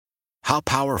How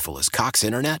powerful is Cox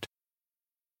Internet?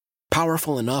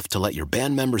 Powerful enough to let your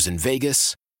band members in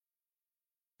Vegas,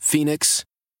 Phoenix,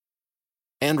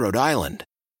 and Rhode Island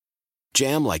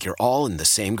jam like you're all in the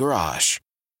same garage.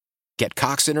 Get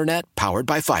Cox Internet powered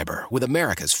by fiber with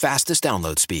America's fastest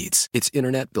download speeds. It's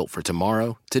internet built for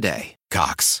tomorrow, today.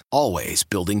 Cox, always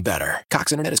building better.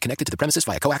 Cox Internet is connected to the premises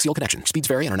via coaxial connection. Speeds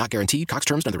vary and are not guaranteed. Cox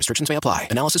terms and other restrictions may apply.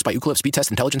 Analysis by Ookla Speed Test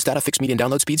Intelligence Data. Fixed median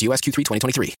download speeds. US Q3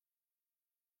 2023.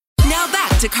 Now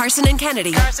back to Carson and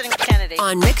Kennedy.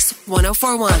 On Mix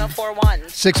 1041.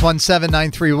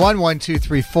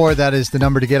 617-931-1234. That is the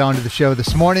number to get onto the show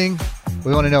this morning.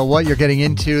 We want to know what you're getting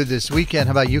into this weekend.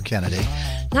 How about you, Kennedy?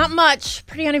 Not much.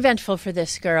 Pretty uneventful for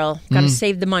this girl. Got to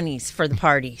save the monies for the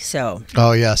party, so.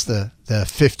 Oh, yes. The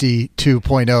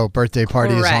 52.0 birthday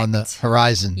party is on the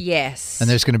horizon. Yes. And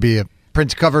there's going to be a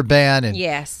Prince cover band and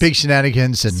big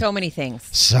shenanigans. And so many things.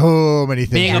 So many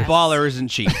things. Being a baller isn't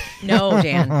cheap. No,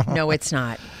 Dan. No, it's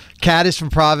not. Kat is from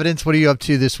Providence. What are you up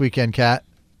to this weekend, Kat?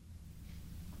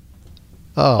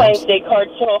 Oh. Playing day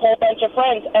cards to a whole bunch of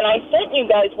friends, and I sent you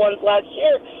guys ones last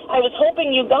year. I was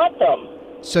hoping you got them.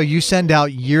 So you send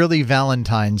out yearly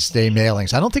Valentine's Day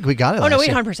mailings. I don't think we got it last year. Oh, no, we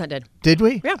year. 100% did. Did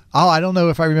we? Yeah. Oh, I don't know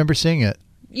if I remember seeing it.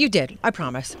 You did. I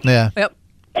promise. Yeah. Yep.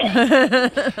 Well, then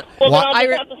I'll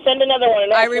just have to send another one.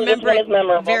 And I remember this one is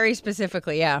memorable. very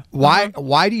specifically, yeah.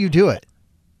 Why do you do it?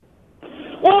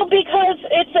 Well, because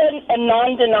it's a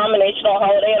non-denominational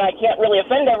holiday, and I can't really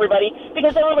offend everybody,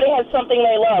 because everybody has something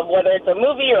they love, whether it's a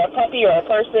movie or a puppy or a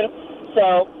person,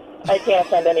 so I can't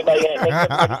offend anybody, and it makes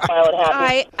everybody smile and happy.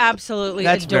 I absolutely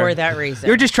adore that reason.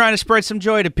 You're just trying to spread some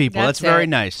joy to people. That's very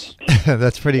nice.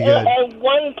 That's pretty good. And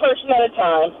one person at a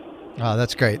time. Oh,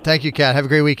 that's great. Thank you, Kat. Have a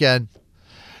great weekend.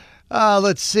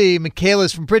 Let's see.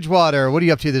 Michaela's from Bridgewater. What are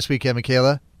you up to this weekend,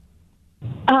 Michaela?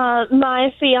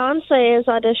 My fiance is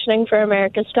auditioning for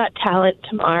America's Got Talent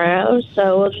tomorrow,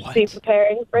 so we'll just be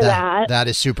preparing for that. That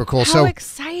is super cool. How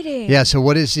exciting. Yeah, so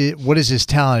what is his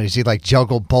talent? Does he like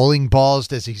juggle bowling balls?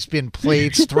 Does he spin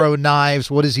plates, throw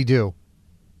knives? What does he do?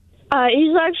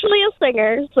 He's actually a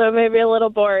singer, so maybe a little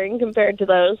boring compared to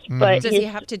those, but does he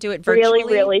have to do it virtually?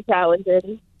 Really, really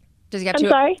talented. Does he have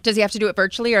Does he have to do it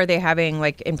virtually, or are they having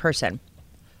like in person?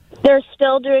 They're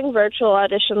still doing virtual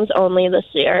auditions only this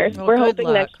year. Oh, we're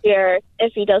hoping next year,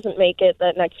 if he doesn't make it,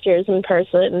 that next year is in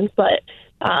person. But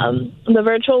the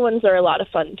virtual ones are a lot of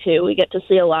fun, too. We get to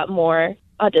see a lot more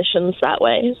auditions that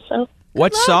way. So,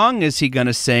 what song is he going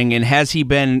to sing, and has he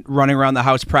been running around the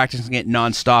house practicing it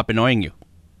nonstop, annoying you?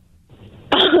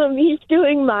 He's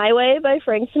doing My Way by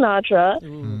Frank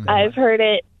Sinatra. I've heard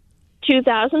it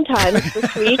 2,000 times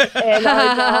this week, and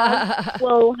our dog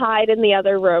will hide in the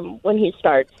other room when he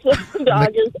starts. The dog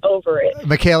is over it.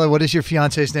 Michaela, what is your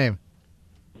fiance's name?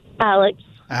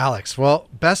 Alex. Well,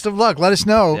 best of luck. Let us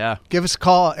know. Yeah. Give us a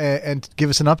call and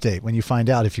give us an update when you find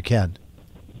out if you can.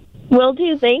 Will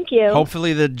do. Thank you.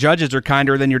 Hopefully the judges are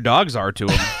kinder than your dogs are to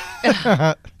him.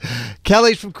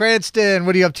 Kelly's from Cranston.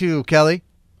 What are you up to, Kelly?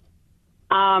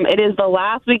 It is the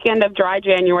last weekend of dry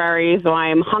January, so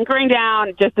I'm hunkering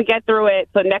down just to get through it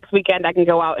so next weekend I can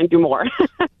go out and do more.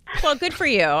 Well, good for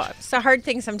you. It's a hard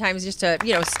thing sometimes just to,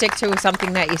 stick to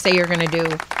something that you say you're going to do.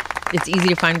 It's easy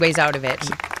to find ways out of it.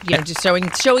 Just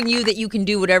showing you that you can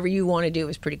do whatever you want to do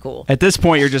is pretty cool. At this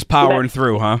point, you're just powering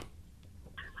through, huh?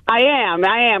 I am,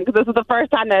 because this is the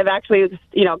first time that I've actually,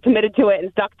 committed to it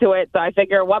and stuck to it. So I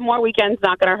figure one more weekend's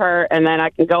not going to hurt, and then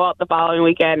I can go out the following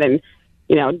weekend and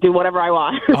do whatever I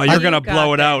want. Oh, you're going to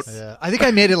blow it out. Yeah. I think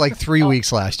I made it like 3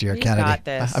 weeks last year, Kennedy. Got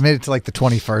this. I made it to like the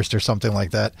 21st or something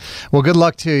like that. Well, good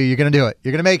luck to you. You're going to do it.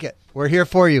 You're going to make it. We're here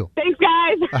for you. Thanks,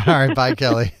 guys. All right. Bye,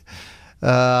 Kelly.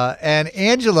 And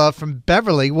Angela from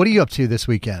Beverly, what are you up to this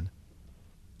weekend?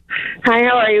 Hi,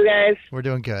 how are you guys? We're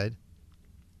doing good.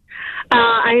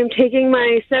 I am taking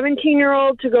my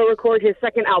 17-year-old to go record his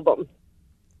second album.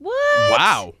 What?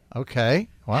 Wow. Okay.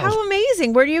 Wow. How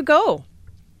amazing. Where do you go?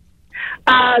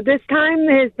 This time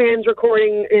his band's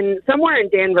recording somewhere in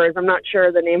Danvers. I'm not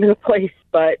sure the name of the place,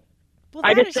 but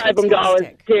I just drive him to all his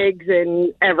gigs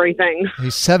and everything.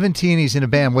 He's 17. He's in a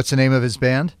band. What's the name of his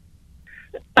band?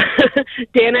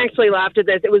 Dan actually laughed at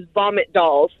this. It was Vomit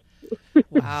Dolls.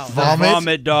 Wow.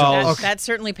 Vomit Dolls. That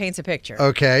certainly paints a picture.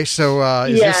 Okay, so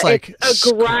is this like... it's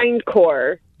a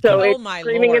grindcore. So it's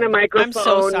screaming in a microphone, I'm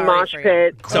so sorry mosh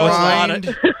pit. So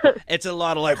it's a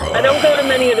lot of like... I don't go to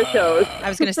many of the shows. I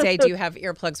was going to say, do you have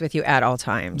earplugs with you at all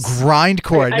times?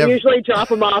 Grindcore. I usually drop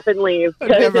them off and leave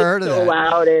because never it's heard of so that.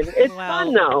 loud. And it's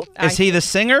fun, though. Is he the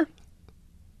singer?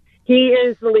 He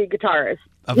is the lead guitarist.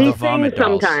 Of he the sings Vomit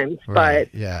Dolls. sometimes, Right,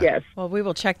 but yeah. yes. Well, we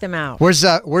will check them out. Where's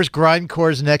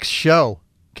Grindcore's next show?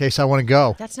 case I want to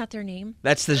go. That's not their name.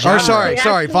 That's the genre.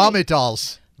 Sorry. Vomit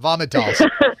Dolls. Vomit Dolls.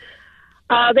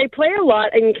 They play a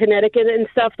lot in Connecticut and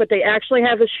stuff, but they actually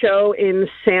have a show in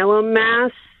Salem,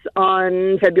 Mass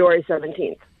on February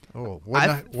 17th. Oh,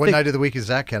 what night of the week is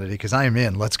that, Kennedy? Because I am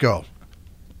in. Let's go.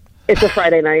 It's a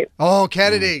Friday night. Oh,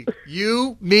 Kennedy,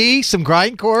 you, me, some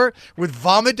grindcore with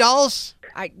Vomit Dolls?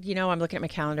 I'm looking at my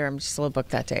calendar. I'm just a little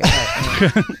booked that day.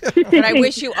 But I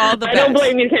wish you all the best. I don't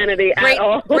blame you, Kennedy, at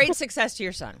all. Great success to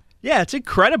your son. Yeah, it's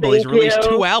incredible. He's released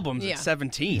 2 albums at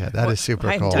 17. Yeah, that is super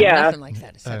I cool. haven't done nothing like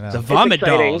that. The Vomit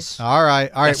Dolls. All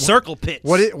right. The Circle Pits.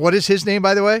 What is his name,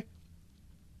 by the way?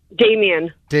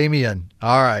 Damien.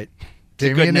 All right. It's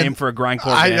a good name for a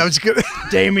grindcore band. I was good.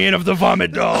 Damien of the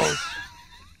Vomit Dolls.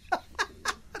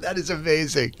 That is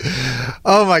amazing.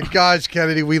 Oh, my gosh,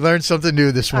 Kennedy. We learned something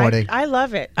new this morning. I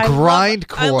love it.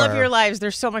 Grindcore. I love your lives.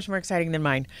 They're so much more exciting than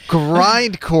mine.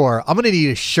 Grindcore. I'm going to need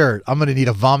a shirt. I'm going to need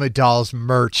a Vomit Dolls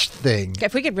merch thing.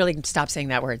 If we could really stop saying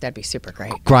that word, that'd be super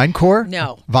great. Grindcore?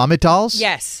 No. Vomit Dolls?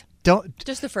 Yes.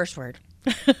 Just the first word.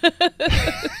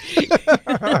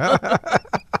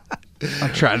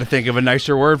 I'm trying to think of a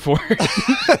nicer word for it.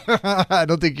 I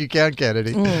don't think you can,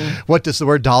 Kennedy. What, does the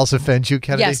word dolls offend you,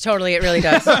 Kennedy? Yes, totally. It really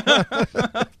does.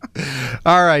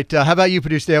 All right. How about you,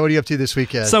 Producer Dan? What are you up to this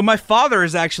weekend? So my father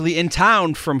is actually in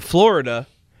town from Florida.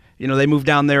 They moved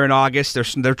down there in August.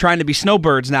 They're trying to be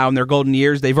snowbirds now in their golden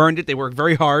years. They've earned it. They work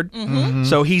very hard. Mm-hmm.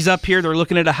 So he's up here. They're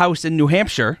looking at a house in New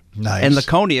Hampshire. Nice. In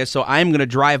Laconia. So I'm going to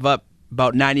drive up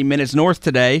about 90 minutes north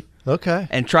today. Okay.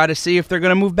 And try to see if they're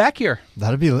going to move back here.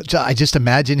 That'd be. I just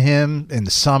imagine him in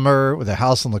the summer with a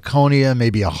house in Laconia,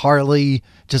 maybe a Harley,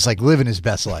 just like living his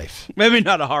best life. Maybe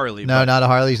not a Harley. No, not a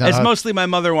Harley. It's mostly my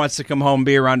mother wants to come home,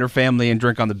 be around her family, and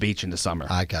drink on the beach in the summer.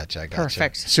 I gotcha.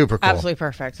 Perfect. Super cool. Absolutely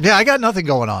perfect. Yeah, I got nothing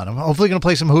going on. I'm hopefully going to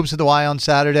play some hoops at the Y on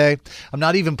Saturday. I'm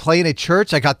not even playing at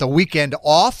church. I got the weekend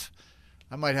off.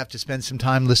 I might have to spend some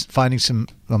time finding some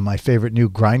of my favorite new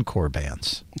grindcore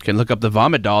bands. You can look up the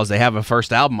Vomit Dolls. They have a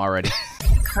first album already.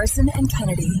 Carson and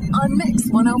Kennedy on Mix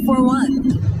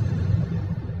 104.1.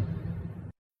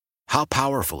 How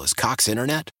powerful is Cox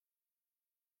Internet?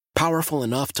 Powerful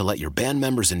enough to let your band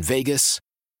members in Vegas,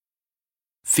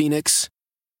 Phoenix,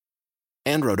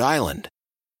 and Rhode Island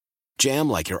jam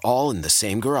like you're all in the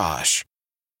same garage.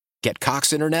 Get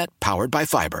Cox Internet powered by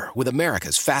fiber with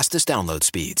America's fastest download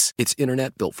speeds. It's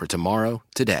internet built for tomorrow,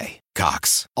 today.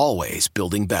 Cox, always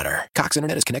building better. Cox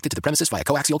Internet is connected to the premises via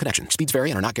coaxial connection. Speeds vary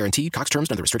and are not guaranteed. Cox terms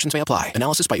and other restrictions may apply.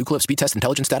 Analysis by Ookla of Speed Test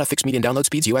Intelligence Data. Fixed median download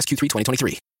speeds. US Q3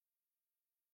 2023.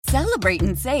 Celebrate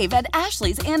and save at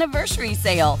Ashley's Anniversary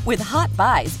Sale. With Hot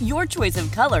Buys, your choice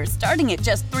of colors starting at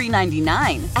just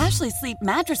 $3.99. Ashley Sleep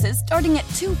mattresses starting at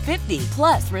 $2.50.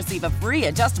 Plus, receive a free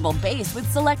adjustable base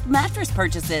with select mattress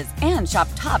purchases. And shop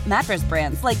top mattress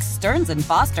brands like Stearns &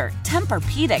 Foster,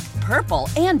 Tempur-Pedic, Purple,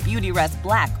 and Beautyrest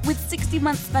Black with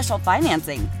 60-month special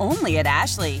financing. Only at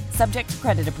Ashley. Subject to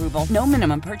credit approval. No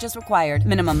minimum purchase required.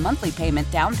 Minimum monthly payment,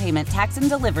 down payment, tax, and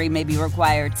delivery may be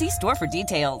required. See store for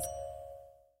details.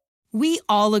 We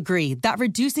all agree that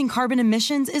reducing carbon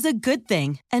emissions is a good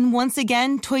thing. And once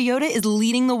again, Toyota is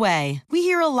leading the way. We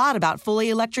hear a lot about fully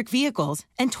electric vehicles,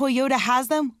 and Toyota has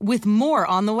them with more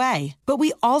on the way. But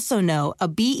we also know a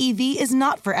BEV is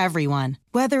not for everyone.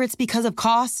 Whether it's because of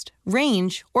cost,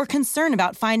 range, or concern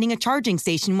about finding a charging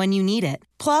station when you need it.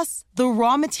 Plus, the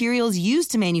raw materials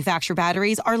used to manufacture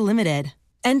batteries are limited.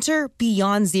 Enter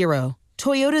Beyond Zero,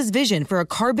 Toyota's vision for a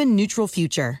carbon-neutral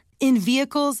future. In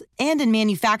vehicles and in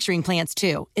manufacturing plants,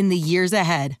 too, in the years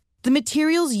ahead. The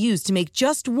materials used to make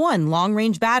just one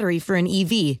long-range battery for an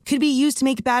EV could be used to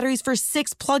make batteries for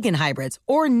 6 plug-in hybrids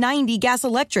or 90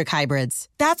 gas-electric hybrids.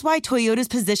 That's why Toyota's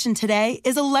position today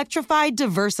is electrified,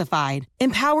 diversified,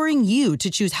 empowering you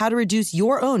to choose how to reduce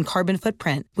your own carbon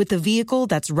footprint with the vehicle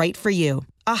that's right for you.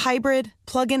 A hybrid,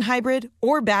 plug-in hybrid,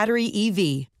 or battery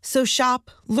EV. So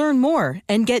shop, learn more,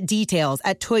 and get details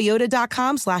at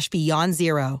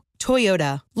toyota.com/beyondzero.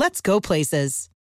 Toyota, let's go places.